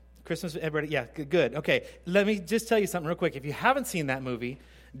Christmas, everybody, yeah, good. Okay, let me just tell you something real quick. If you haven't seen that movie,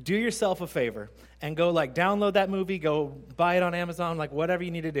 do yourself a favor and go download that movie, go buy it on Amazon, whatever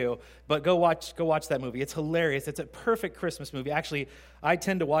you need to do. But go watch that movie. It's hilarious. It's a perfect Christmas movie. Actually, I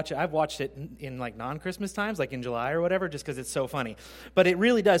tend to watch it. I've watched it in non-Christmas times, like in July or whatever, just because it's so funny. But it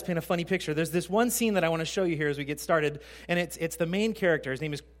really does paint a funny picture. There's this one scene that I want to show you here as we get started, and it's the main character. His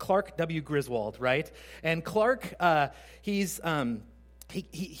name is Clark W. Griswold, right? And Clark, he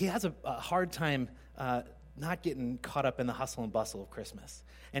has a hard time not getting caught up in the hustle and bustle of Christmas.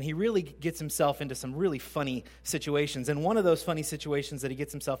 And he really gets himself into some really funny situations. And one of those funny situations that he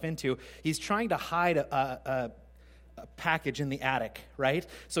gets himself into, he's trying to hide a package in the attic, right?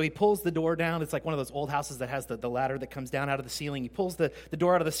 So he pulls the door down. It's like one of those old houses that has the ladder that comes down out of the ceiling. He pulls the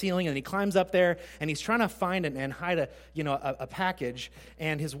door out of the ceiling, and he climbs up there, and he's trying to find and hide a package.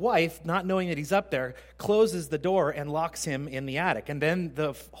 And his wife, not knowing that he's up there, closes the door and locks him in the attic. And then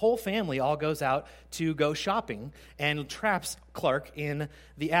the whole family all goes out to go shopping and traps Clark in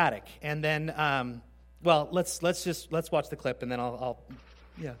the attic. And then, let's watch the clip, and then I'll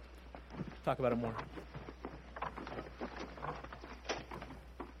talk about it more.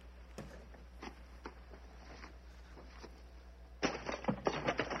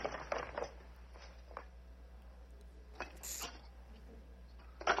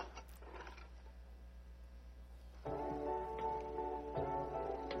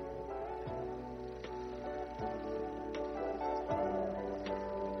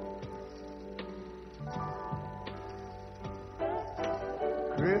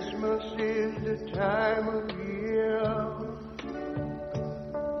 Christmas is the time of year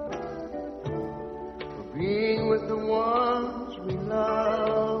for being with the ones we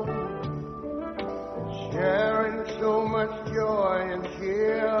love, sharing so much joy and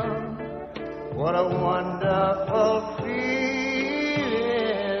cheer. What a wonderful feeling,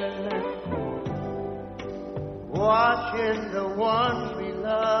 watching the ones we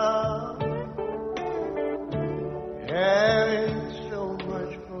love, having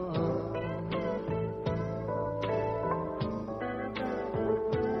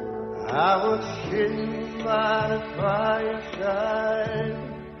I was sitting by the fireside,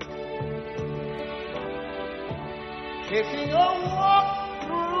 taking a walk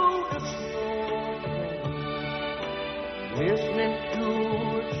through the snow, listening to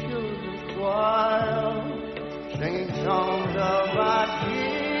a children's choir, singing songs of our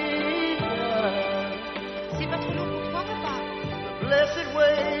Jesus. C'est votre long comptoir ou pas? The blessed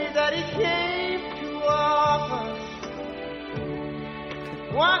way that He came to offer.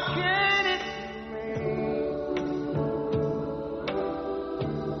 Why can't it rain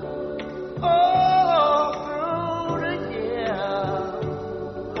all through the year?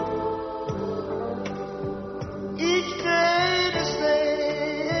 Each day the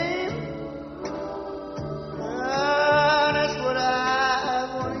same. That's what I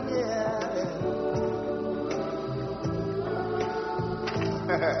want to hear.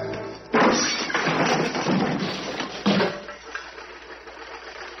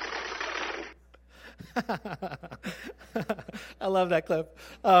 I love that clip.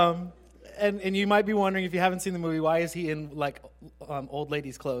 And you might be wondering, if you haven't seen the movie, why is he in old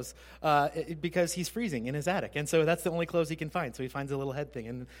lady's clothes? Because he's freezing in his attic, and so that's the only clothes he can find. So he finds a little head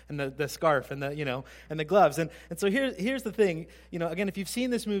thing and the scarf and the gloves. And so here's the thing. Again, if you've seen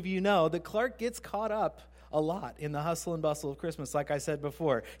this movie, you know that Clark gets caught up a lot in the hustle and bustle of Christmas, like I said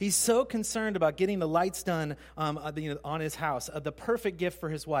before. He's so concerned about getting the lights done on his house, the perfect gift for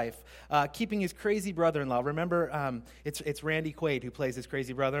his wife, keeping his crazy brother-in-law. Remember, it's Randy Quaid who plays his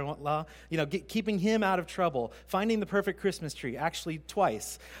crazy brother-in-law. Keeping him out of trouble, finding the perfect Christmas tree, actually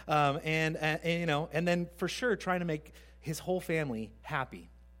twice, and then for sure trying to make his whole family happy.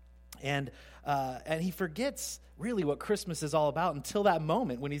 And he forgets really what Christmas is all about until that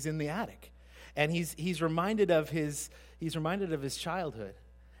moment when he's in the attic. And he's reminded of his childhood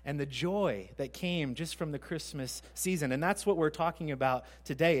and the joy that came just from the Christmas season. And that's what we're talking about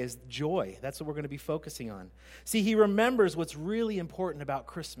today, is joy. That's what we're going to be focusing on. See, he remembers what's really important about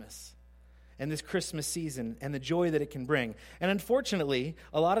Christmas and this Christmas season and the joy that it can bring. And unfortunately,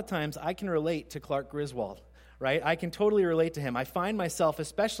 a lot of times I can relate to Clark Griswold. Right? I can totally relate to him. I find myself,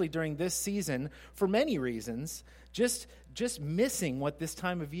 especially during this season, for many reasons, just missing what this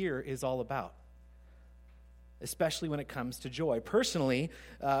time of year is all about, especially when it comes to joy. Personally,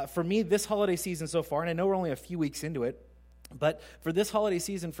 for me, this holiday season so far, and I know we're only a few weeks into it, but for this holiday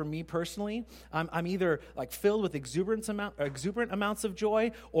season, for me personally, I'm either filled with exuberant amounts of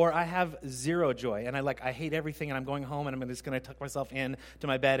joy, or I have zero joy, and I hate everything, and I'm going home, and I'm just going to tuck myself in to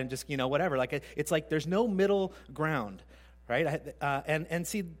my bed and just whatever. It's like there's no middle ground, right? And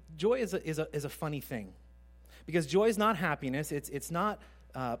see, joy is a funny thing, because joy is not happiness. It's not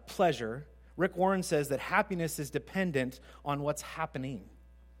pleasure. Rick Warren says that happiness is dependent on what's happening,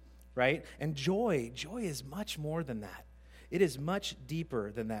 right? And joy is much more than that. It is much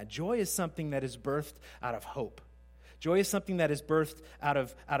deeper than that. Joy is something that is birthed out of hope. Joy is something that is birthed out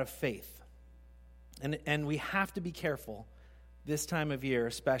of faith. And we have to be careful this time of year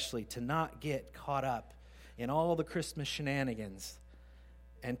especially to not get caught up in all the Christmas shenanigans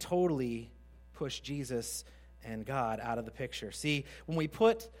and totally push Jesus and God out of the picture. See, when we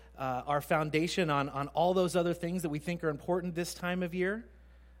put our foundation on all those other things that we think are important this time of year,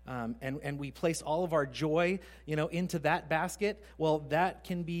 and we place all of our joy, into that basket, well, that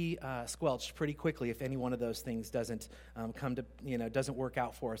can be squelched pretty quickly if any one of those things doesn't doesn't work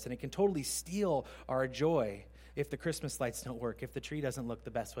out for us. And it can totally steal our joy if the Christmas lights don't work, if the tree doesn't look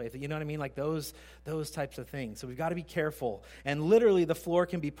the best way, you know what I mean? Like those types of things. So we've got to be careful. And literally the floor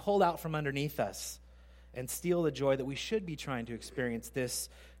can be pulled out from underneath us and steal the joy that we should be trying to experience this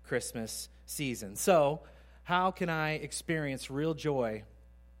Christmas season. So how can I experience real joy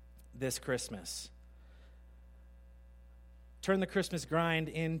this Christmas? Turn the Christmas grind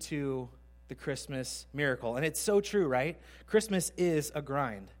into the Christmas miracle. And it's so true, right? Christmas is a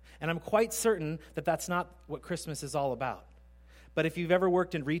grind. And I'm quite certain that that's not what Christmas is all about. But if you've ever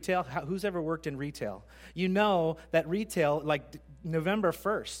worked in retail, who's ever worked in retail? You know that retail, like November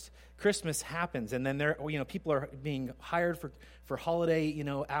 1st, Christmas happens, and then people are being hired for holiday,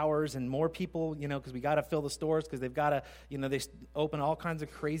 hours, and more people, because we got to fill the stores because they've got to, they open all kinds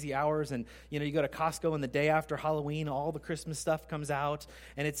of crazy hours, and you go to Costco, and the day after Halloween, all the Christmas stuff comes out,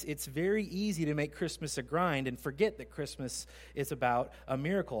 and it's very easy to make Christmas a grind and forget that Christmas is about a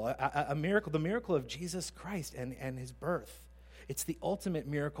miracle, a miracle, the miracle of Jesus Christ and his birth. It's the ultimate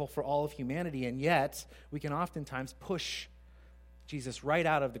miracle for all of humanity, and yet we can oftentimes push Jesus right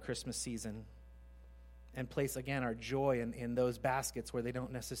out of the Christmas season and place again our joy in those baskets where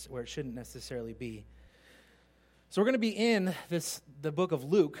where it shouldn't necessarily be. So we're going to be in the book of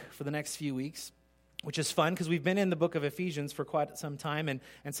Luke for the next few weeks, which is fun because we've been in the book of Ephesians for quite some time, and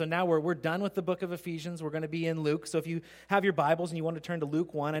so now we're done with the book of Ephesians. We're going to be in Luke. So if you have your Bibles and you want to turn to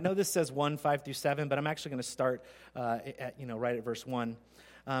Luke 1, I know this says 1, 5 through 7, but I'm actually going to start right at verse 1.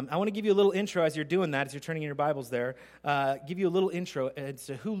 I want to give you a little intro as you're doing that, as you're turning in your Bibles there, give you a little intro as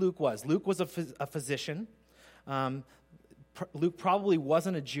to who Luke was. Luke was a physician. Luke probably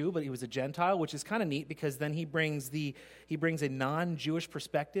wasn't a Jew, but he was a Gentile, which is kind of neat because then he brings a non-Jewish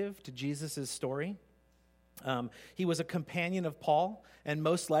perspective to Jesus' story. He was a companion of Paul, and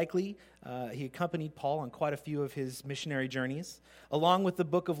most likely he accompanied Paul on quite a few of his missionary journeys. Along with the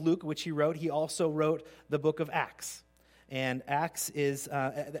book of Luke, which he wrote, he also wrote the book of Acts. And Acts is,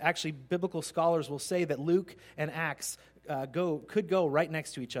 actually, biblical scholars will say that Luke and Acts could go right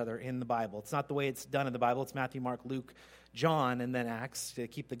next to each other in the Bible. It's not the way it's done in the Bible. It's Matthew, Mark, Luke, John, and then Acts to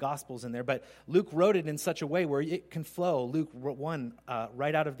keep the Gospels in there. But Luke wrote it in such a way where it can flow, Luke wrote one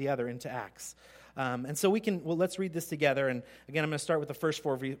right out of the other into Acts. And so let's read this together. And again, I'm going to start with the first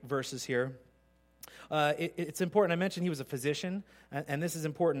 4 verses here. It's important. I mentioned he was a physician, and this is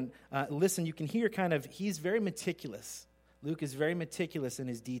important. Listen, you can hear he's very meticulous. Luke is very meticulous in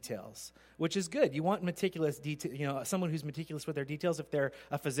his details, which is good. You want meticulous detail, someone who's meticulous with their details if they're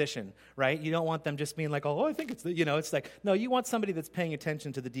a physician, right? You don't want them just being like, oh, I think it's it's like, no, you want somebody that's paying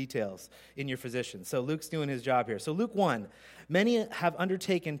attention to the details in your physician. So Luke's doing his job here. So Luke 1, many have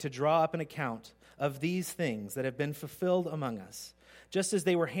undertaken to draw up an account of these things that have been fulfilled among us, just as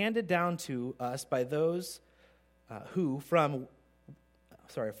they were handed down to us by those who from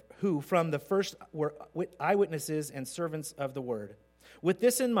the first were eyewitnesses and servants of the word. With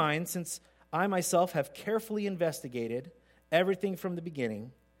this in mind, since I myself have carefully investigated everything from the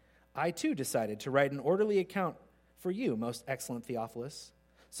beginning, I too decided to write an orderly account for you, most excellent Theophilus,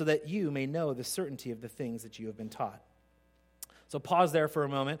 so that you may know the certainty of the things that you have been taught. So pause there for a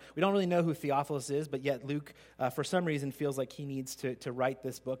moment. We don't really know who Theophilus is, but yet Luke, for some reason, feels like he needs to write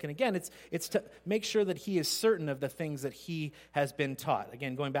this book. And again, it's to make sure that he is certain of the things that he has been taught.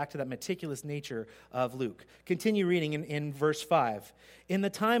 Again, going back to that meticulous nature of Luke. Continue reading in verse 5. In the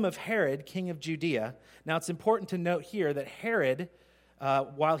time of Herod, king of Judea. Now, it's important to note here that Herod,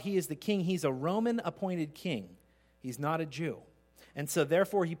 while he is the king, he's a Roman-appointed king. He's not a Jew. And so,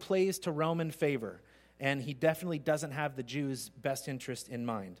 therefore, he plays to Roman favor. And he definitely doesn't have the Jews' best interest in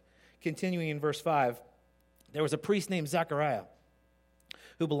mind. Continuing in verse 5, there was a priest named Zechariah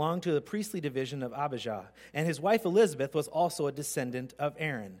who belonged to the priestly division of Abijah. And his wife Elizabeth was also a descendant of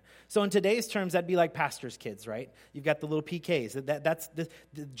Aaron. So in today's terms, that'd be like pastors' kids, right? You've got the little PKs. That's the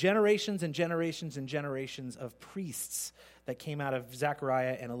generations and generations and generations of priests that came out of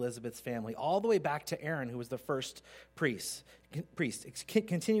Zechariah and Elizabeth's family, all the way back to Aaron, who was the first priest.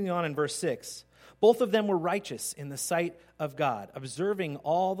 Continuing on in verse 6, both of them were righteous in the sight of God, observing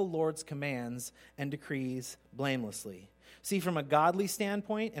all the Lord's commands and decrees blamelessly. See, from a godly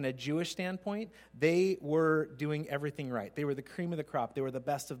standpoint and a Jewish standpoint, they were doing everything right. They were the cream of the crop. They were the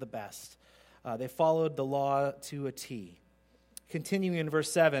best of the best. They followed the law to a T. Continuing in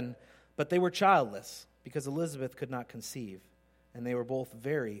verse 7, but they were childless because Elizabeth could not conceive, and they were both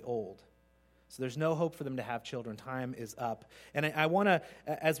very old. So there's no hope for them to have children. Time is up. And I want to,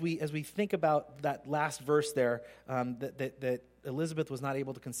 as we think about that last verse there, that Elizabeth was not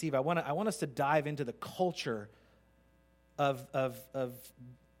able to conceive, I want us to dive into the culture of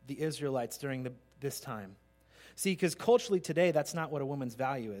the Israelites during this time. See, because culturally today, that's not what a woman's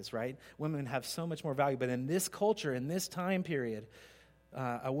value is, right? Women have so much more value. But in this culture, in this time period,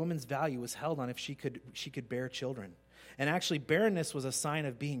 a woman's value was held on if she could bear children. And actually, barrenness was a sign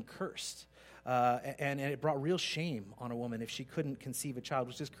of being cursed. And it brought real shame on a woman if she couldn't conceive a child,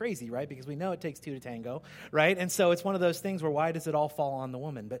 which is crazy, right? Because we know it takes two to tango, right? And so it's one of those things where why does it all fall on the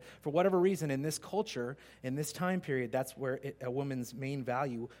woman? But for whatever reason, in this culture, in this time period, that's where a woman's main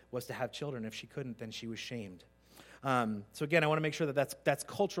value was to have children. If she couldn't, then she was shamed. So again, I want to make sure that that's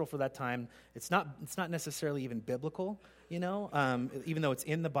cultural for that time. It's not necessarily even biblical, even though it's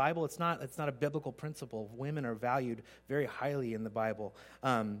in the Bible. It's not a biblical principle. Women are valued very highly in the Bible.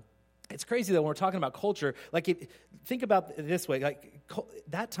 It's crazy, though, when we're talking about culture, think about it this way,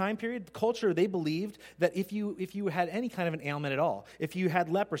 that time period, culture, they believed that if you had any kind of an ailment at all, if you had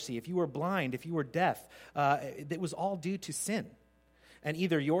leprosy, if you were blind, if you were deaf, it was all due to sin. And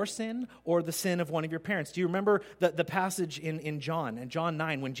either your sin or the sin of one of your parents. Do you remember the passage in John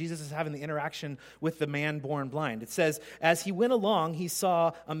 9, when Jesus is having the interaction with the man born blind? It says, as he went along, he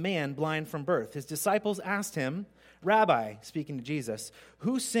saw a man blind from birth. His disciples asked him, Rabbi, speaking to Jesus,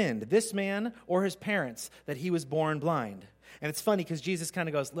 who sinned, this man or his parents, that he was born blind? And it's funny because Jesus kind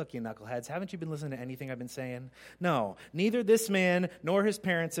of goes, look, you knuckleheads, haven't you been listening to anything I've been saying? No, neither this man nor his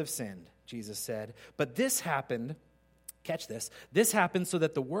parents have sinned, Jesus said. But this happened, catch this happened so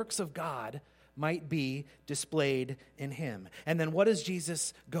that the works of God might be displayed in him. And then what does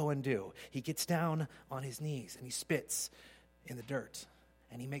Jesus go and do? He gets down on his knees and he spits in the dirt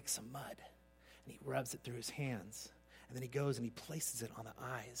and he makes some mud. And he rubs it through his hands. And then he goes and he places it on the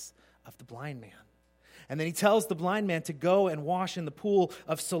eyes of the blind man. And then he tells the blind man to go and wash in the pool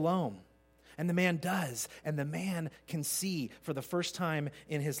of Siloam. And the man does. And the man can see for the first time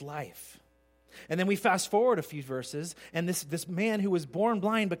in his life. And then we fast forward a few verses, and this man who was born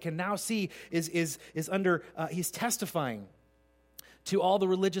blind but can now see is he's testifying to all the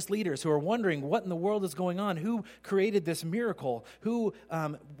religious leaders who are wondering what in the world is going on. Who created this miracle? Who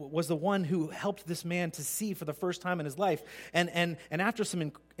was the one who helped this man to see for the first time in his life? And after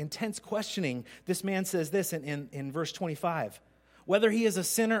some intense questioning, this man says this in verse 25. Whether he is a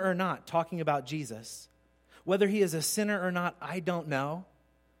sinner or not, talking about Jesus, whether he is a sinner or not, I don't know.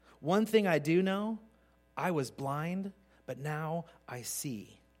 One thing I do know, I was blind, but now I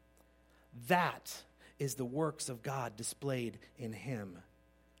see. That is the works of God displayed in him,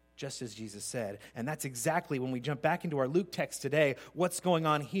 just as Jesus said. And that's exactly, when we jump back into our Luke text today, what's going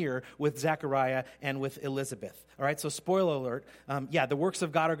on here with Zechariah and with Elizabeth. All right, so spoiler alert, the works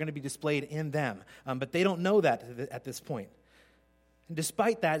of God are going to be displayed in them, but they don't know that at this point. And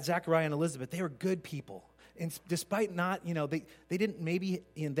despite that, Zechariah and Elizabeth, they were good people. And despite not, they didn't maybe,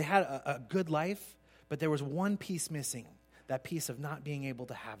 they had a good life, but there was one piece missing, that piece of not being able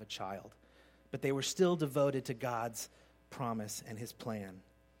to have a child. But they were still devoted to God's promise and his plan.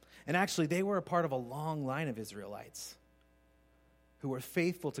 And actually, they were a part of a long line of Israelites who were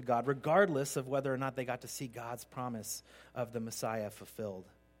faithful to God, regardless of whether or not they got to see God's promise of the Messiah fulfilled.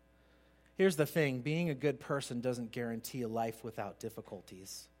 Here's the thing, being a good person doesn't guarantee a life without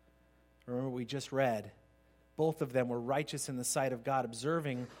difficulties. Remember, we just read, both of them were righteous in the sight of God,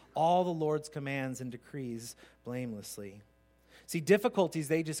 observing all the Lord's commands and decrees blamelessly. See, difficulties,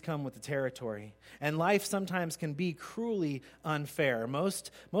 they just come with the territory. And life sometimes can be cruelly unfair.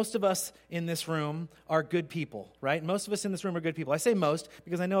 Most of us in this room are good people, right? Most of us in this room are good people. I say most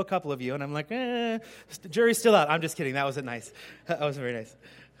because I know a couple of you, and I'm like, the jury's still out. I'm just kidding. That wasn't nice. That was very nice.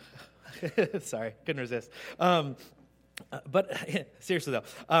 Sorry, couldn't resist. But seriously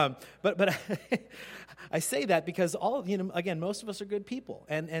though, but I say that because again, most of us are good people,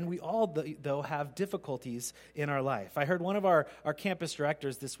 and we all though have difficulties in our life. I heard one of our campus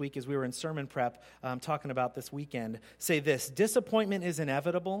directors this week, as we were in sermon prep talking about this weekend, say this: disappointment is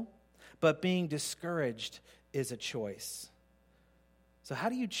inevitable, but being discouraged is a choice. So how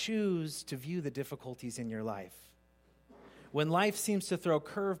do you choose to view the difficulties in your life? When life seems to throw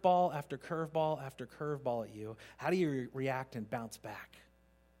curveball after curveball after curveball at you, how do you react and bounce back?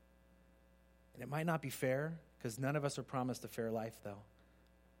 And it might not be fair, because none of us are promised a fair life, though.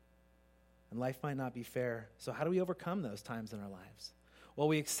 And life might not be fair. So how do we overcome those times in our lives? Well,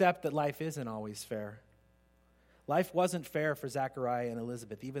 we accept that life isn't always fair. Life wasn't fair for Zachariah and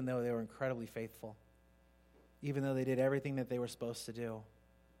Elizabeth, even though they were incredibly faithful, even though they did everything that they were supposed to do.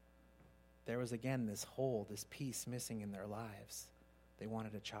 There was, again, this hole, this piece missing in their lives. They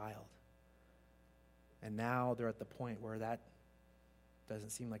wanted a child. And now they're at the point where that doesn't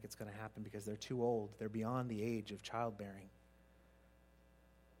seem like it's going to happen because they're too old. They're beyond the age of childbearing.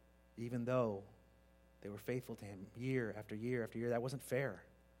 Even though they were faithful to him year after year after year, that wasn't fair.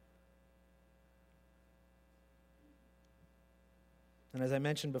 And as I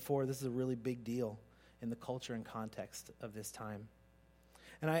mentioned before, this is a really big deal in the culture and context of this time.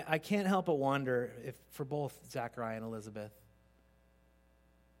 And I can't help but wonder if, for both Zachariah and Elizabeth,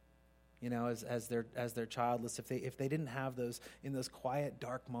 as they're childless, if they didn't have those in those quiet,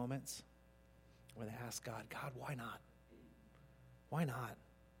 dark moments where they ask God, why not? Why not?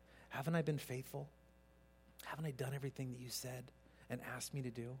 Haven't I been faithful? Haven't I done everything that you said and asked me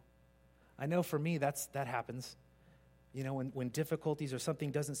to do? I know for me that happens. When difficulties or something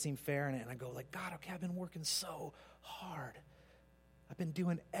doesn't seem fair, and I go like, God, okay, I've been working so hard. I've been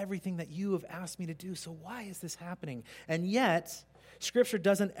doing everything that you have asked me to do, so why is this happening? And yet, Scripture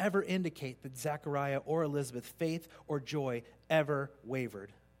doesn't ever indicate that Zechariah or Elizabeth's faith or joy ever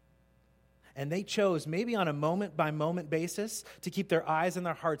wavered. And they chose, maybe on a moment-by-moment basis, to keep their eyes and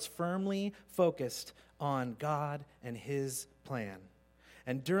their hearts firmly focused on God and His plan.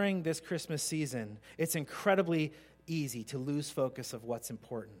 And during this Christmas season, it's incredibly easy to lose focus of what's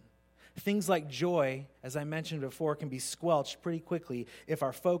important. Things like joy, as I mentioned before, can be squelched pretty quickly if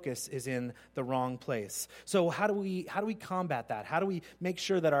our focus is in the wrong place. So how do we combat that? How do we make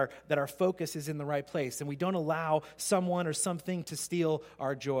sure that our focus is in the right place and we don't allow someone or something to steal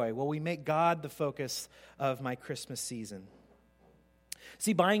our joy? Well, we make God the focus of my Christmas season.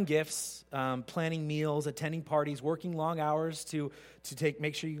 See, buying gifts, planning meals, attending parties, working long hours to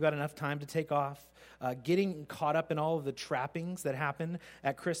make sure you've got enough time to take off, getting caught up in all of the trappings that happen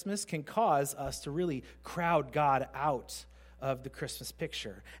at Christmas can cause us to really crowd God out of the Christmas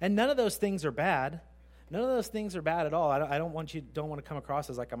picture. And none of those things are bad. None of those things are bad at all. I don't want to come across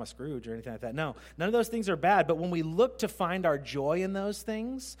as like I'm a Scrooge or anything like that. No, none of those things are bad. But when we look to find our joy in those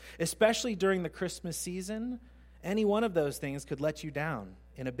things, especially during the Christmas season, any one of those things could let you down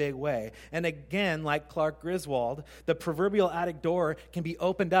in a big way. And again, like Clark Griswold, the proverbial attic door can be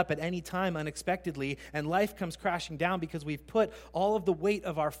opened up at any time unexpectedly, and life comes crashing down because we've put all of the weight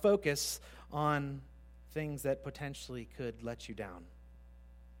of our focus on things that potentially could let you down.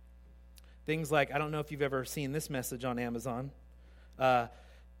 Things like, I don't know if you've ever seen this message on Amazon.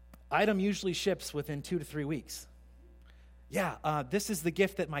 Item usually ships within 2 to 3 weeks. Yeah, this is the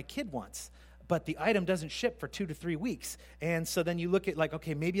gift that my kid wants. But the item doesn't ship for 2 to 3 weeks. And so then you look at like,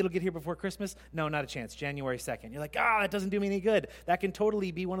 okay, maybe it'll get here before Christmas. No, not a chance. January 2nd. You're like, that doesn't do me any good. That can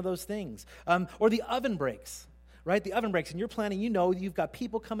totally be one of those things. Or the oven breaks, right? The oven breaks, and you're planning, you've got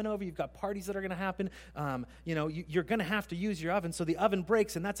people coming over, you've got parties that are going to happen. You're going to have to use your oven. So the oven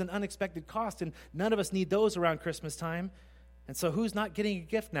breaks, and that's an unexpected cost, and none of us need those around Christmas time. And so who's not getting a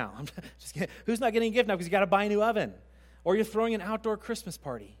gift now? I'm just kidding. Who's not getting a gift now because you got to buy a new oven? Or you're throwing an outdoor Christmas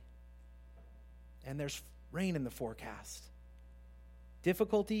party, and there's rain in the forecast.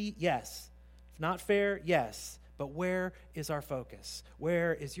 Difficulty, yes. If not fair, yes. But where is our focus?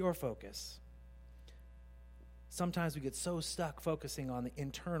 Where is your focus? Sometimes we get so stuck focusing on the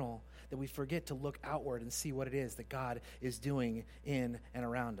internal that we forget to look outward and see what it is that God is doing in and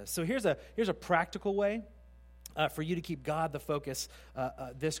around us. So here's a practical way for you to keep God the focus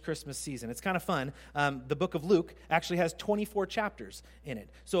this Christmas season. It's kind of fun. The book of Luke actually has 24 chapters in it.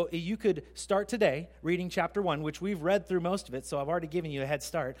 So you could start today reading chapter 1, which we've read through most of it, so I've already given you a head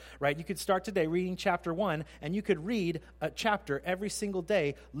start, right? You could start today reading chapter 1, and you could read a chapter every single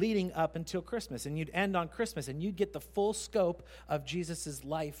day leading up until Christmas, and you'd end on Christmas, and you'd get the full scope of Jesus'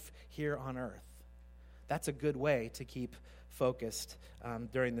 life here on earth. That's a good way to keep focused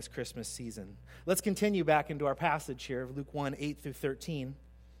during this Christmas season. Let's continue back into our passage here, Luke 1, 8 through 13.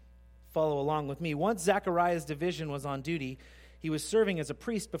 follow along with me. Once Zechariah's division was on duty, he was serving as a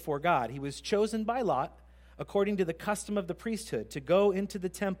priest before God. He was chosen by lot, according to the custom of the priesthood, to go into the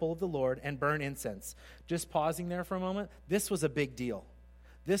temple of the Lord and burn incense. Just pausing there for a moment, this was a big deal.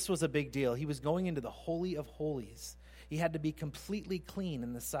 This was a big deal. He was going into the Holy of Holies. He had to be completely clean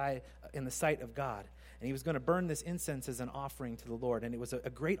in the sight of God. And he was going to burn this incense as an offering to the Lord. And it was a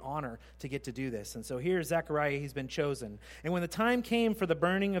great honor to get to do this. And so here's Zechariah, he's been chosen. And when the time came for the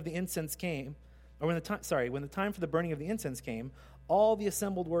burning of the incense when the time for the burning of the incense came, all the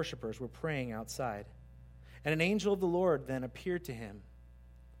assembled worshipers were praying outside. And an angel of the Lord then appeared to him,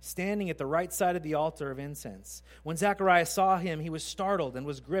 standing at the right side of the altar of incense. When Zechariah saw him, he was startled and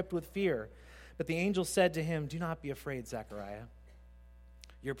was gripped with fear. But the angel said to him, "Do not be afraid, Zechariah.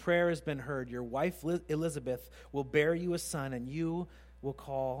 Your prayer has been heard. Your wife Elizabeth will bear you a son, and you will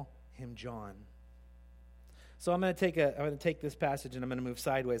call him John." So I'm going to take this passage and I'm going to move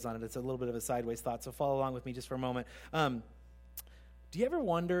sideways on it. It's a little bit of a sideways thought, so follow along with me just for a moment. Do you ever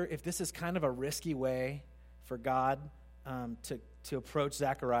wonder if this is kind of a risky way for God to approach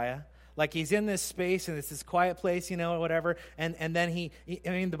Zechariah? Like he's in this space and it's this quiet place, or whatever. And then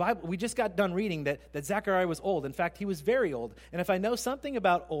the Bible, we just got done reading that Zechariah was old. In fact, he was very old. And if I know something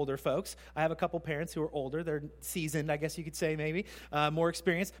about older folks, I have a couple parents who are older. They're seasoned, I guess you could say, maybe, more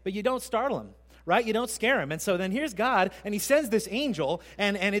experienced. But you don't startle them, right? You don't scare him. And so then here's God, and he sends this angel,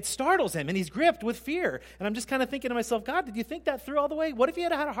 and it startles him, and he's gripped with fear. And I'm just kind of thinking to myself, God, did you think that through all the way? What if he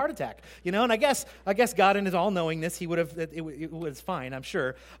had a heart attack? And I guess God in his all-knowingness, he would have, it was fine, I'm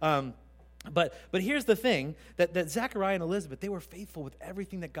sure. But here's the thing, that Zechariah and Elizabeth, they were faithful with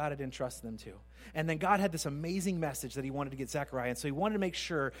everything that God had entrusted them to. And then God had this amazing message that he wanted to get Zechariah, and so he wanted to make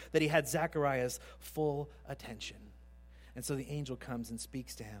sure that he had Zechariah's full attention. And so the angel comes and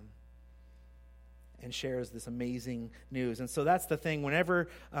speaks to him and shares this amazing news. And so that's the thing, wherever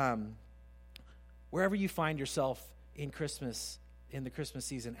you find yourself in the Christmas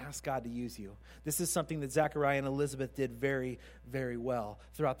season, ask God to use you. This is something that Zechariah and Elizabeth did very, very well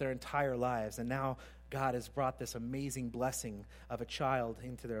throughout their entire lives. And now God has brought this amazing blessing of a child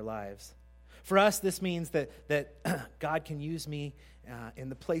into their lives. For us, this means that God can use me in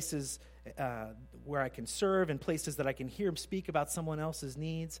the places where I can serve, and places that I can hear him speak about someone else's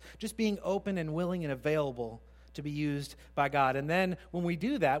needs. Just being open and willing and available to be used by God. And then when we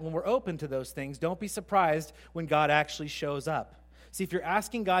do that, when we're open to those things, don't be surprised when God actually shows up. See, if you're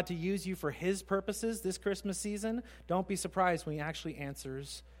asking God to use you for his purposes this Christmas season, don't be surprised when he actually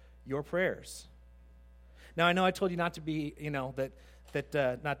answers your prayers. Now, I know I told you not to be,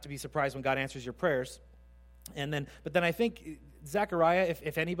 not to be surprised when God answers your prayers. But then I think Zechariah,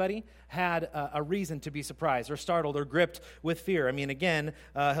 if anybody, had a reason to be surprised or startled or gripped with fear. I mean, again,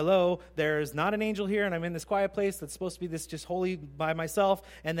 hello, there's not an angel here, and I'm in this quiet place that's supposed to be this just holy by myself,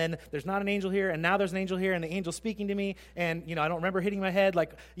 and then there's not an angel here, and now there's an angel here, and the angel's speaking to me, and, I don't remember hitting my head.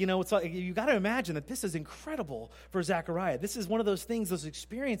 It's like, you got to imagine that this is incredible for Zechariah. This is one of those things, those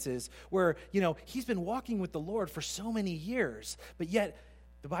experiences where, he's been walking with the Lord for so many years, but yet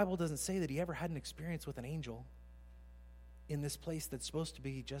the Bible doesn't say that he ever had an experience with an angel in this place that's supposed to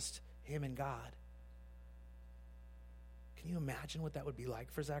be just him and God. Can you imagine what that would be like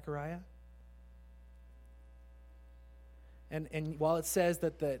for Zechariah? And while it says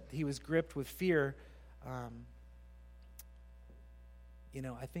that he was gripped with fear, I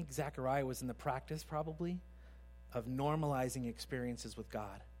think Zechariah was in the practice probably of normalizing experiences with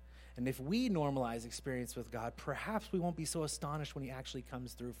God. And if we normalize experience with God, perhaps we won't be so astonished when he actually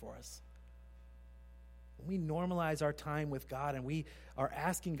comes through for us. When we normalize our time with God and we are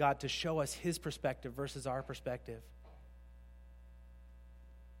asking God to show us his perspective versus our perspective,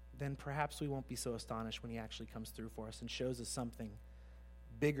 then perhaps we won't be so astonished when he actually comes through for us and shows us something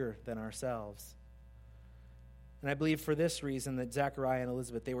bigger than ourselves. And I believe for this reason that Zechariah and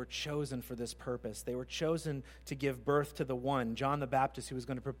Elizabeth, they were chosen for this purpose. They were chosen to give birth to the one, John the Baptist, who was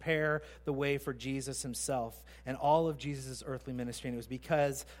going to prepare the way for Jesus himself and all of Jesus' earthly ministry. And it was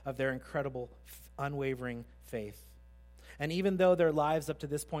because of their incredible, unwavering faith. And even though their lives up to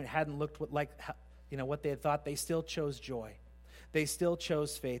this point hadn't looked like what they had thought, they still chose joy. They still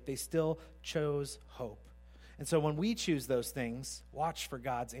chose faith. They still chose hope. And so when we choose those things, watch for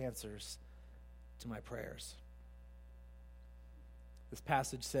God's answers to my prayers. This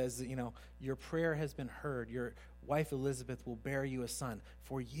passage says that, your prayer has been heard. Your wife Elizabeth will bear you a son.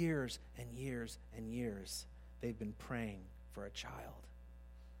 For years and years and years, they've been praying for a child.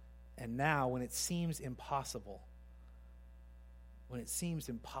 And now, when it seems impossible,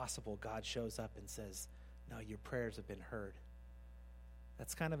 God shows up and says, no, your prayers have been heard.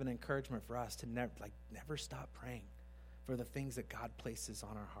 That's kind of an encouragement for us to never stop praying for the things that God places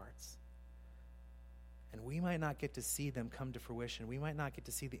on our hearts. And we might not get to see them come to fruition. We might not get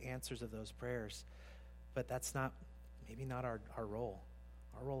to see the answers of those prayers. But that's maybe not our role.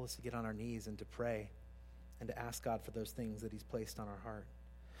 Our role is to get on our knees and to pray and to ask God for those things that he's placed on our heart.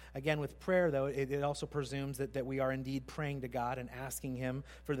 Again, with prayer, though, it also presumes that we are indeed praying to God and asking him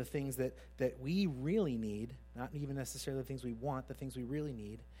for the things that we really need, not even necessarily the things we want, the things we really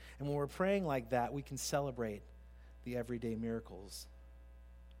need. And when we're praying like that, we can celebrate the everyday miracles.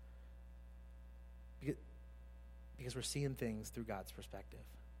 Because we're seeing things through God's perspective.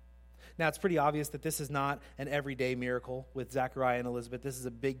 Now, it's pretty obvious that this is not an everyday miracle with Zechariah and Elizabeth. This is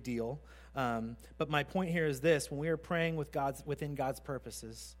a big deal. But my point here is this. When we are praying within God's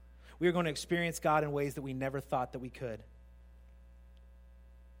purposes, we are going to experience God in ways that we never thought that we could.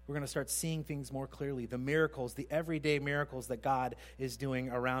 We're going to start seeing things more clearly, the miracles, the everyday miracles that God is doing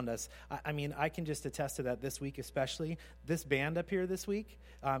around us. I mean, I can just attest to that this week especially. This band up here this week,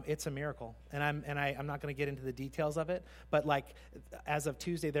 it's a miracle. And I'm not going to get into the details of it, but like as of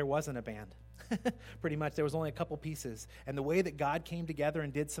Tuesday, there wasn't a band. Pretty much, there was only a couple pieces. And the way that God came together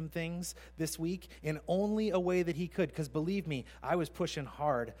and did some things this week in only a way that he could, because believe me, I was pushing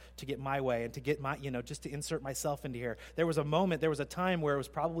hard to get my way and to get my, just to insert myself into here. There was a time where it was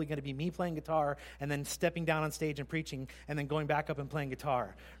probably going to be me playing guitar and then stepping down on stage and preaching and then going back up and playing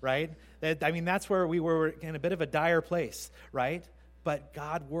guitar, right? That's where we were in a bit of a dire place, right? But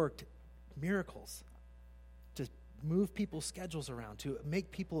God worked miracles to move people's schedules around, to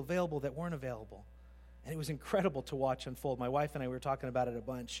make people available that weren't available. And it was incredible to watch unfold. My wife and I were talking about it a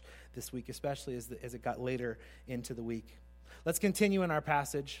bunch this week, especially as it got later into the week. Let's continue in our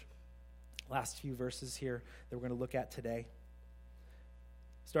passage. Last few verses here that we're going to look at today.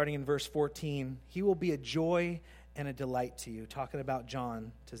 Starting in verse 14, he will be a joy and a delight to you, talking about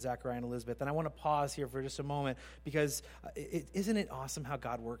John to Zechariah and Elizabeth. And I want to pause here for just a moment because isn't it awesome how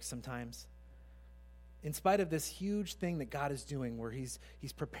God works sometimes? In spite of this huge thing that God is doing where he's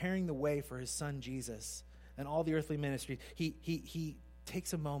preparing the way for his son Jesus and all the earthly ministry, he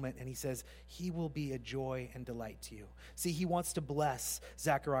takes a moment and he says, he will be a joy and delight to you. See, he wants to bless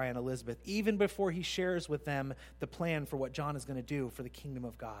Zechariah and Elizabeth even before he shares with them the plan for what John is going to do for the kingdom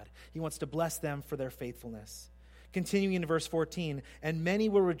of God. He wants to bless them for their faithfulness. Continuing in verse 14, and many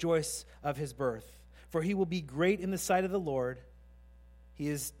will rejoice of his birth, for he will be great in the sight of the Lord. He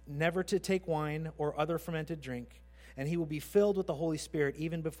is never to take wine or other fermented drink, and he will be filled with the Holy Spirit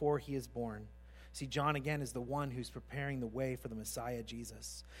even before he is born. See, John, again, is the one who's preparing the way for the Messiah,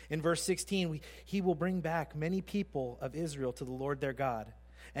 Jesus. In verse 16, he will bring back many people of Israel to the Lord their God,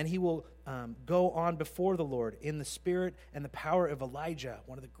 and he will go on before the Lord in the spirit and the power of Elijah,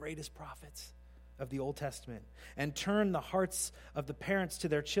 one of the greatest prophets of the Old Testament, and turn the hearts of the parents to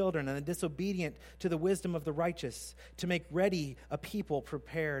their children and the disobedient to the wisdom of the righteous, to make ready a people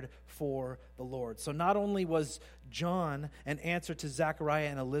prepared for the Lord. So not only was John an answer to Zechariah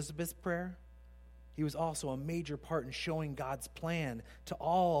and Elizabeth's prayer, he was also a major part in showing God's plan to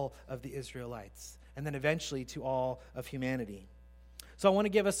all of the Israelites, and then eventually to all of humanity. So I want to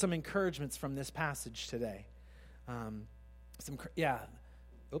give us some encouragements from this passage today.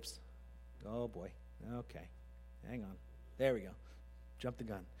 Oops. Oh, boy. Okay. Hang on. There we go. Jump the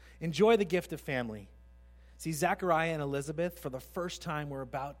gun. Enjoy the gift of family. See, Zechariah and Elizabeth, for the first time, were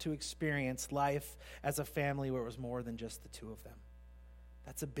about to experience life as a family where it was more than just the two of them.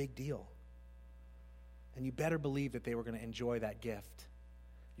 That's a big deal. And you better believe that they were going to enjoy that gift.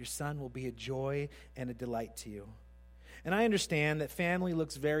 Your son will be a joy and a delight to you. And I understand that family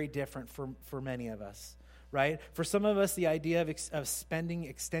looks very different for many of us. Right? For some of us, the idea of spending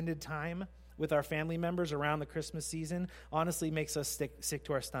extended time with our family members around the Christmas season honestly makes us sick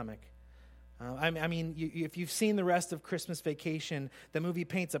to our stomach. If you've seen the rest of Christmas Vacation, the movie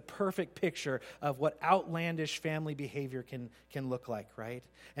paints a perfect picture of what outlandish family behavior can look like, right?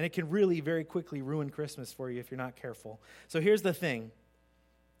 And it can really very quickly ruin Christmas for you if you're not careful. So here's the thing.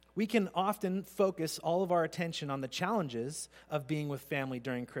 We can often focus all of our attention on the challenges of being with family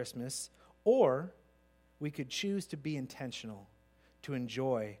during Christmas, or we could choose to be intentional, to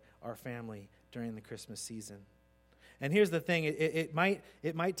enjoy our family during the Christmas season. And here's the thing, it might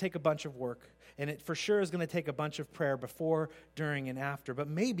take a bunch of work, and it for sure is going to take a bunch of prayer before, during, and after. But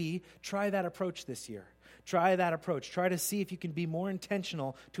maybe try that approach this year. Try that approach. Try to see if you can be more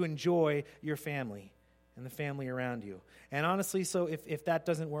intentional to enjoy your family and the family around you. And honestly, so if that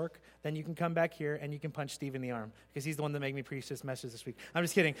doesn't work, then you can come back here and you can punch Steve in the arm because he's the one that made me preach this message this week. I'm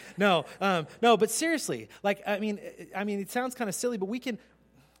just kidding. No, but seriously, it sounds kind of silly, but we can,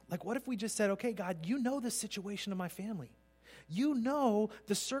 what if we just said, okay, God, you know the situation of my family. You know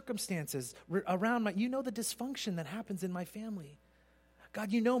the circumstances around you know the dysfunction that happens in my family.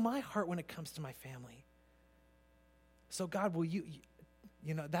 God, you know my heart when it comes to my family. So God, will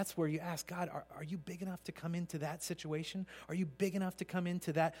that's where you ask, God, are you big enough to come into that situation? Are you big enough to come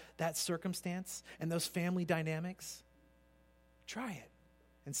into that circumstance and those family dynamics? Try it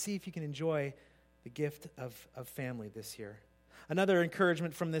and see if you can enjoy the gift of family this year. Another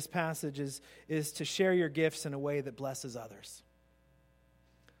encouragement from this passage is to share your gifts in a way that blesses others.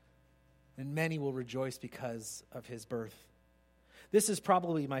 And many will rejoice because of his birth. This is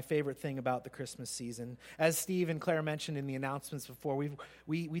probably my favorite thing about the Christmas season. As Steve and Claire mentioned in the announcements before,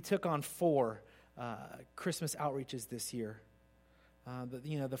 we took on 4 Christmas outreaches this year.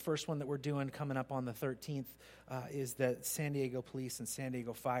 The first one that we're doing coming up on the 13th is the San Diego Police and San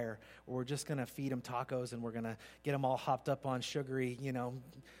Diego Fire, where we're just going to feed them tacos and we're going to get them all hopped up on sugary,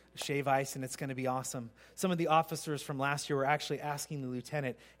 shave ice, and it's going to be awesome. Some of the officers from last year were actually asking the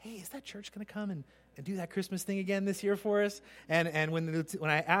lieutenant, hey, is that church going to come and do that Christmas thing again this year for us? And when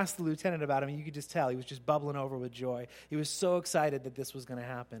I asked the lieutenant about him, you could just tell he was just bubbling over with joy. He was so excited that this was going to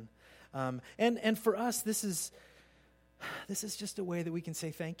happen. And for us, this is just a way that we can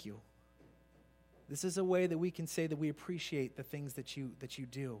say thank you. This is a way that we can say that we appreciate the things that you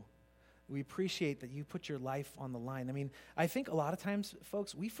do. We appreciate that you put your life on the line. I mean, I think a lot of times,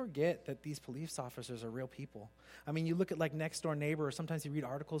 folks, we forget that these police officers are real people. I mean, you look at like Next Door Neighbor, or sometimes you read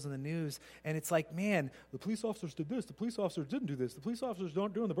articles in the news, and it's like, man, the police officers did this, the police officers didn't do this, the police officers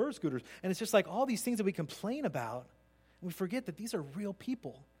don't doing the bird scooters. And it's just like all these things that we complain about, and we forget that these are real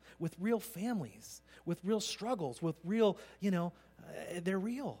people with real families, with real struggles, with real, they're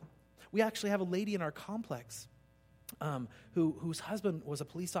real. We actually have a lady in our complex whose husband was a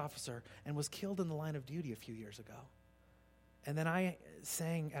police officer and was killed in the line of duty a few years ago. And then I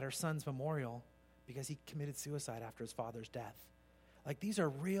sang at her son's memorial because he committed suicide after his father's death. Like, these are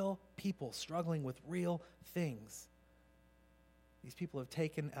real people struggling with real things. These people have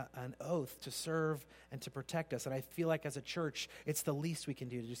taken an oath to serve and to protect us. And I feel like as a church, it's the least we can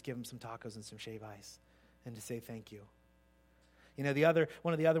do to just give them some tacos and some shave ice and to say thank you. One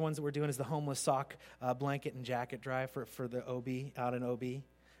of the other ones that we're doing is the homeless sock, blanket, and jacket drive for the OB, out in OB,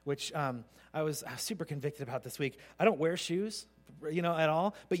 which I was super convicted about this week. I don't wear shoes, at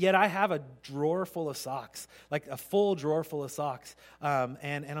all, but yet I have a drawer full of socks, like a full drawer full of socks.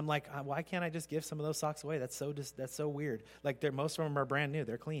 And I'm like, why can't I just give some of those socks away? That's so weird. Like, most of them are brand new.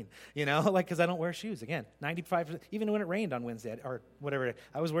 They're clean, because I don't wear shoes. Again, 95%, even when it rained on Wednesday or whatever,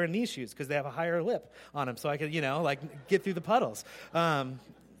 I was wearing these shoes because they have a higher lip on them so I could, get through the puddles.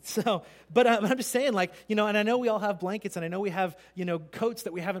 But I'm just saying, and I know we all have blankets, and I know we have, coats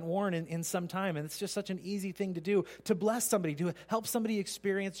that we haven't worn in some time, and it's just such an easy thing to do, to bless somebody, to help somebody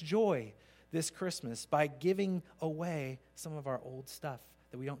experience joy this Christmas by giving away some of our old stuff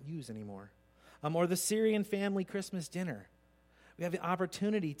that we don't use anymore. Or the Syrian family Christmas dinner. We have the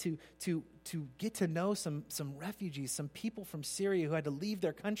opportunity to get to know some refugees, some people from Syria who had to leave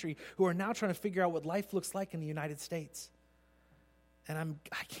their country, who are now trying to figure out what life looks like in the United States. And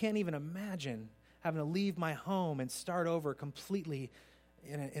I can't even imagine having to leave my home and start over completely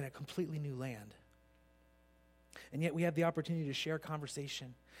in a completely new land. And yet we have the opportunity to share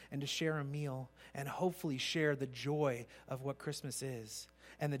conversation and to share a meal and hopefully share the joy of what Christmas is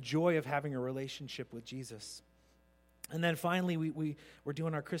and the joy of having a relationship with Jesus. And then finally, we're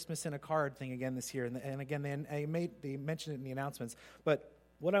doing our Christmas in a card thing again this year. And again, they mentioned it in the announcements. But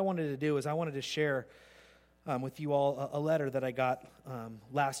what I wanted to do is I wanted to share with you all a letter that I got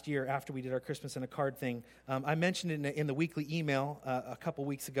last year after we did our Christmas in a card thing. I mentioned it in the weekly email a couple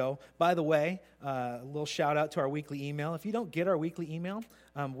weeks ago. By the way, a little shout out to our weekly email. If you don't get our weekly email,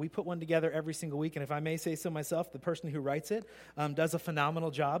 we put one together every single week, and if I may say so myself, the person who writes it does a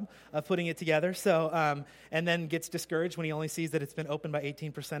phenomenal job of putting it together. So, and then gets discouraged when he only sees that it's been opened by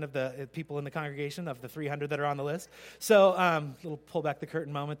 18% of the people in the congregation of the 300 that are on the list. So, little pull back the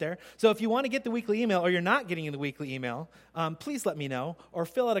curtain moment there. So, if you want to get the weekly email, or you're not getting the weekly email, please let me know, or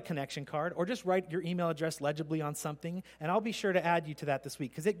fill out a connection card, or just write your email address legibly on something, and I'll be sure to add you to that this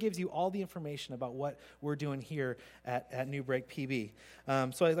week, because it gives you all the information about what we're doing here at New Break PB.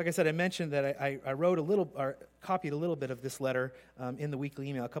 So like I said, I mentioned that I wrote or copied a little bit of this letter in the weekly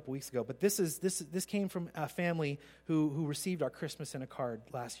email a couple weeks ago, but this came from a family who received our Christmas in a card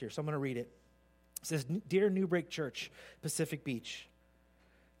last year, so I'm going to read it. It says, "Dear New Break Church, Pacific Beach,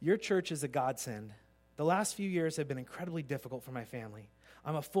 your church is a godsend. The last few years have been incredibly difficult for my family.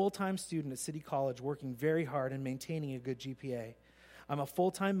 I'm a full-time student at City College working very hard and maintaining a good GPA. I'm a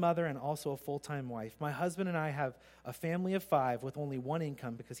full-time mother and also a full-time wife. My husband and I have a family of 5 with only one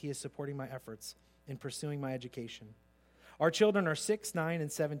income because he is supporting my efforts in pursuing my education. Our children are 6, 9,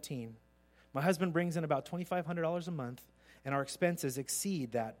 and 17. My husband brings in about $2,500 a month, and our expenses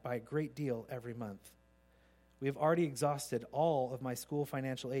exceed that by a great deal every month. We have already exhausted all of my school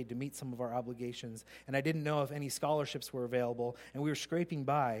financial aid to meet some of our obligations, and I didn't know if any scholarships were available, and we were scraping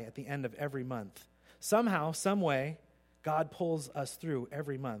by at the end of every month. Somehow, some way, God pulls us through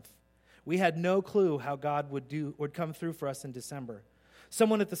every month. We had no clue how God would come through for us in December.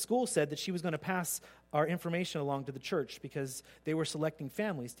 Someone at the school said that she was going to pass our information along to the church because they were selecting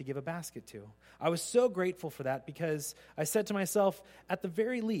families to give a basket to. I was so grateful for that because I said to myself, at the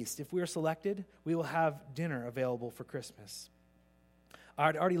very least, if we are selected, we will have dinner available for Christmas. I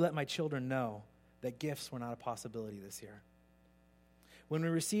had already let my children know that gifts were not a possibility this year. When we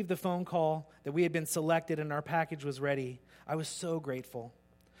received the phone call that we had been selected and our package was ready, I was so grateful.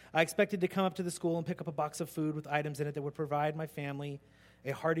 I expected to come up to the school and pick up a box of food with items in it that would provide my family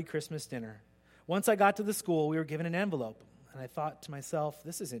a hearty Christmas dinner. Once I got to the school, we were given an envelope, and I thought to myself,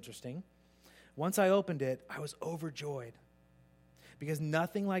 this is interesting. Once I opened it, I was overjoyed because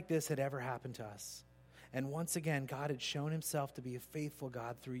nothing like this had ever happened to us. And once again, God had shown himself to be a faithful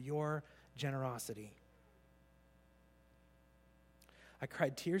God through your generosity. I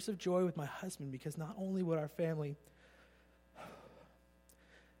cried tears of joy with my husband because not only would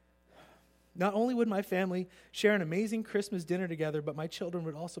my family share an amazing Christmas dinner together, but my children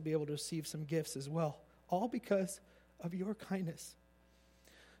would also be able to receive some gifts as well, all because of your kindness.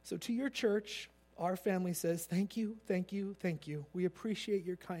 So to your church, our family says, thank you, thank you, thank you. We appreciate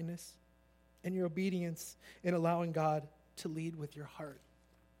your kindness and your obedience in allowing God to lead with your heart.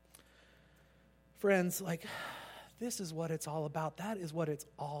 Friends, this is what it's all about. That is what it's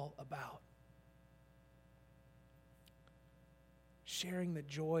all about. Sharing the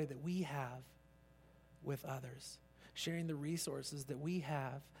joy that we have with others. Sharing the resources that we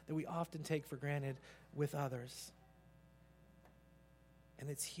have, that we often take for granted, with others. And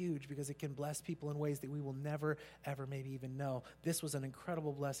it's huge because it can bless people in ways that we will never, ever maybe even know. This was an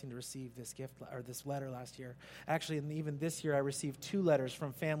incredible blessing to receive this gift or this letter last year. Actually, and even this year, I received 2 letters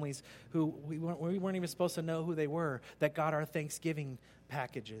from families who we weren't even supposed to know who they were, that got our Thanksgiving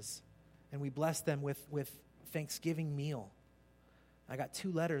packages. And we blessed them with Thanksgiving meal. I got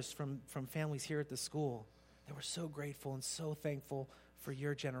 2 letters from families here at the school that were so grateful and so thankful for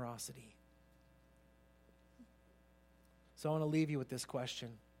your generosity. So I want to leave you with this question.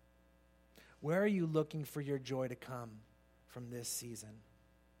 Where are you looking for your joy to come from this season?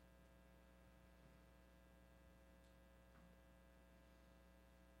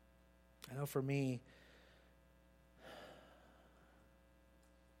 I know for me,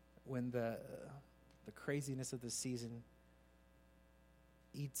 when the craziness of the season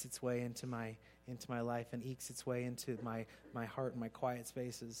eats its way into my life and ekes its way into my heart and my quiet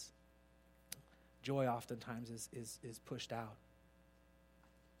spaces, joy oftentimes is pushed out.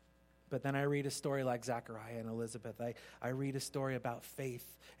 But then I read a story like Zachariah and Elizabeth. I read a story about faith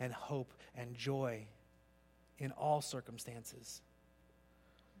and hope and joy in all circumstances.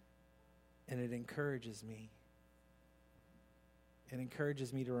 And it encourages me. It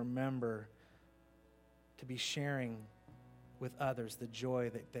encourages me to remember to be sharing with others the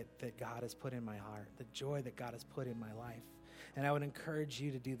joy that God has put in my heart, the joy that God has put in my life. And I would encourage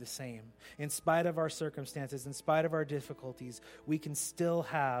you to do the same. In spite of our circumstances, in spite of our difficulties, we can still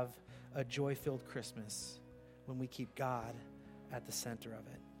have a joy-filled Christmas when we keep God at the center of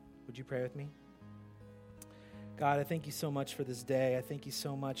it. Would you pray with me? God, I thank you so much for this day. I thank you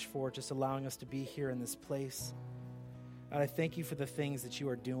so much for just allowing us to be here in this place. God, I thank you for the things that you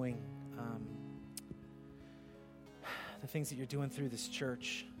are doing, the things that you're doing through this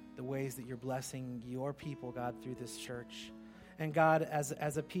church, the ways that you're blessing your people, God, through this church. And God,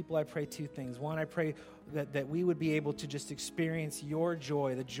 as a people, I pray 2 things. One, I pray that we would be able to just experience your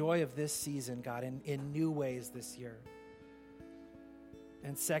joy, the joy of this season, God, in new ways this year.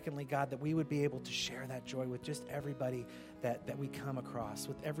 And secondly, God, that we would be able to share that joy with just everybody that we come across,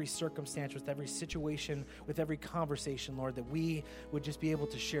 with every circumstance, with every situation, with every conversation, Lord, that we would just be able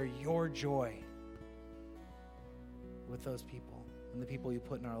to share your joy with those people and the people you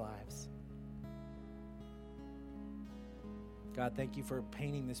put in our lives. God, thank you for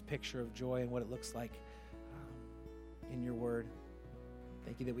painting this picture of joy and what it looks like in your word.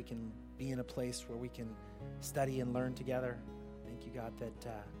 Thank you that we can be in a place where we can study and learn together. Thank you, God,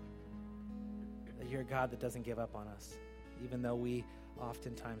 that you're a God that doesn't give up on us, even though we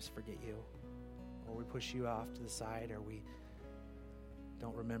oftentimes forget you, or we push you off to the side, or we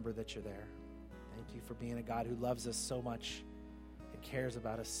don't remember that you're there. Thank you for being a God who loves us so much and cares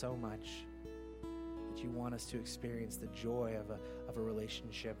about us so much that you want us to experience the joy of a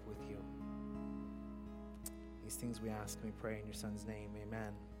relationship with you. These things we ask and we pray in your Son's name.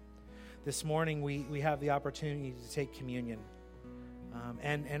 Amen. This morning we have the opportunity to take communion.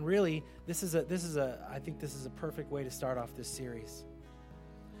 And really, I think this is a perfect way to start off this series.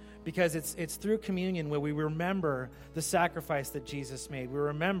 Because it's through communion where we remember the sacrifice that Jesus made. We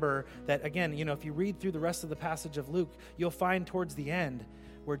remember that, again, if you read through the rest of the passage of Luke, you'll find towards the end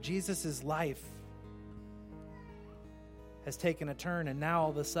where Jesus' life has taken a turn, and now all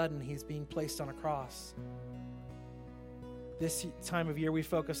of a sudden he's being placed on a cross. This time of year we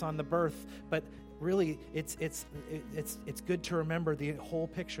focus on the birth, but really it's good to remember the whole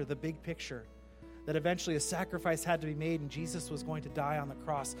picture, the big picture. That eventually a sacrifice had to be made, and Jesus was going to die on the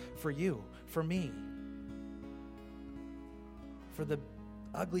cross for you, for me. For the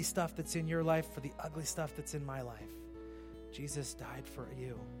ugly stuff that's in your life, for the ugly stuff that's in my life. Jesus died for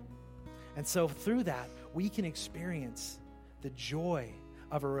you. And so through that, we can experience the joy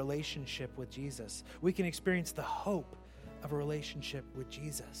of a relationship with Jesus. We can experience the hope of a relationship with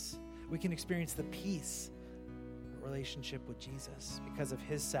Jesus. We can experience the peace relationship with Jesus because of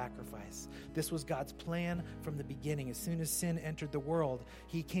his sacrifice. This was God's plan from the beginning. As soon as sin entered the world,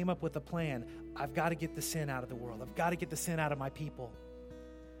 he came up with a plan. I've got to get the sin out of the world. I've got to get the sin out of my people.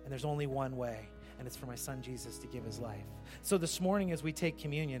 And there's only one way, and it's for my son Jesus to give his life. So this morning as we take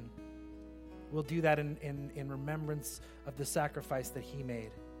communion, we'll do that in remembrance of the sacrifice that he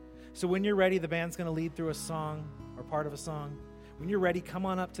made. So when you're ready, the band's going to lead through a song or part of a song. When you're ready, come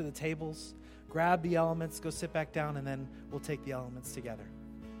on up to the tables. Grab the elements, go sit back down, and then we'll take the elements together.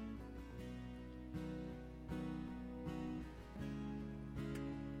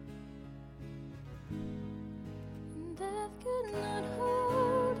 Death could not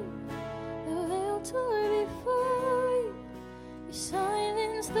hold you, the veil tore before you. You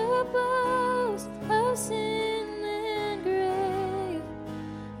silenced the boast of sin and grave.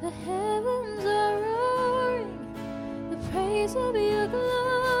 The heavens are roaring, the praise of your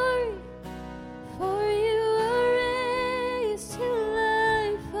glory. For you are raised to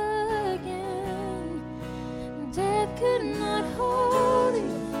life again. Death could not hold you,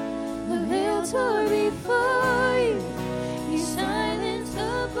 the veil tore before you. You silenced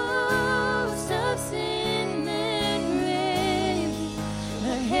the boast of sin and grave.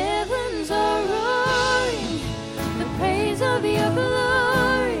 The heavens are roaring, the praise of your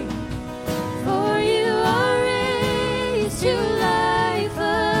glory. For you are raised to life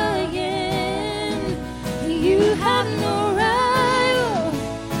again. You have no rival,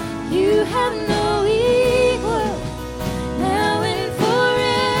 you have no equal. Now and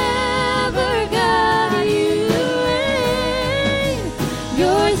forever, God, you reign.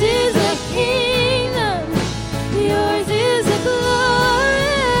 Yours is the kingdom, yours is the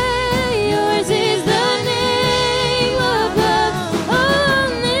glory, yours is the name above all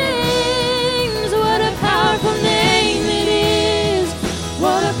names. What a powerful name it is,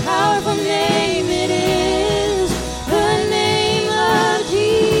 what a powerful name it is, the name of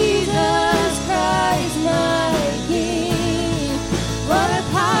Jesus Christ, my King. What a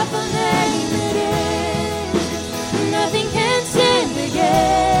powerful name it is, nothing can stand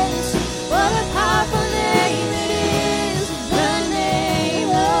against. What a powerful name it is, the name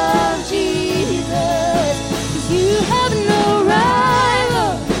of Jesus. 'Cause you have no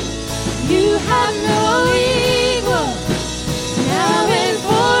rival, you have no equal. Now and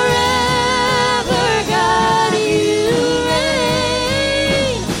forever, God, you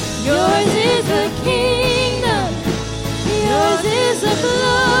reign. Yours is the kingdom, yours is the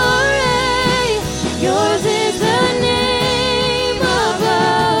glory, yours is the name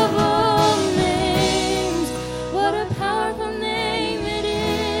above all names. What a powerful name it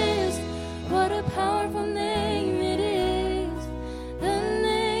is, what a powerful name it is, the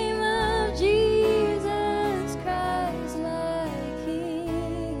name of Jesus Christ, my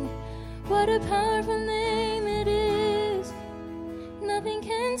King. What a powerful name it is, nothing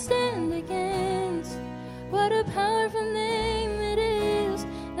can stand against. What a powerful name it is,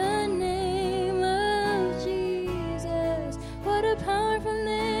 the name of Jesus. What a powerful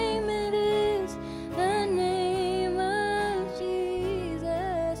name it is, the name of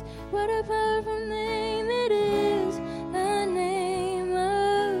Jesus. What a powerful name it is, the name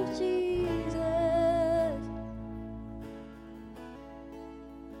of Jesus.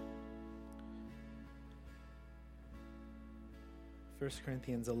 1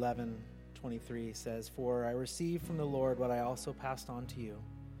 Corinthians 11:23 says, "For I received from the Lord what I also passed on to you.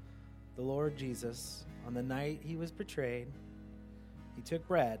 The Lord Jesus, on the night he was betrayed, he took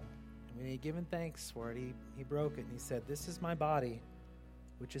bread, and when he had given thanks for it, he broke it, and he said, 'This is my body,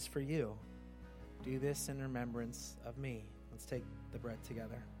 which is for you. Do this in remembrance of me.'" Let's take the bread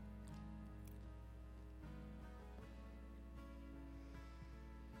together.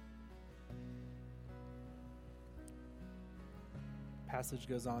 passage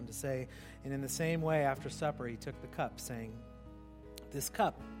goes on to say, and in the same way, after supper, he took the cup, saying, "This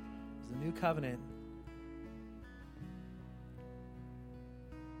cup is the new covenant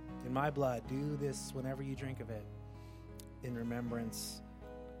in my blood. Do this whenever you drink of it in remembrance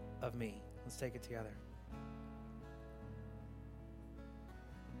of me." Let's take it together.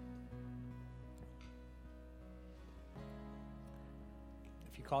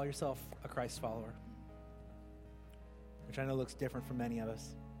 If you call yourself a Christ follower, which I know looks different for many of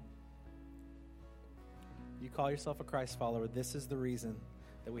us, you call yourself a Christ follower, this is the reason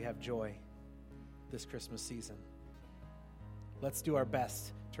that we have joy this Christmas season. Let's do our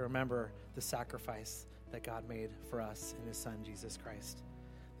best to remember the sacrifice that God made for us in his Son, Jesus Christ.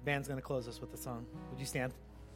 The band's going to close us with a song. Would you stand?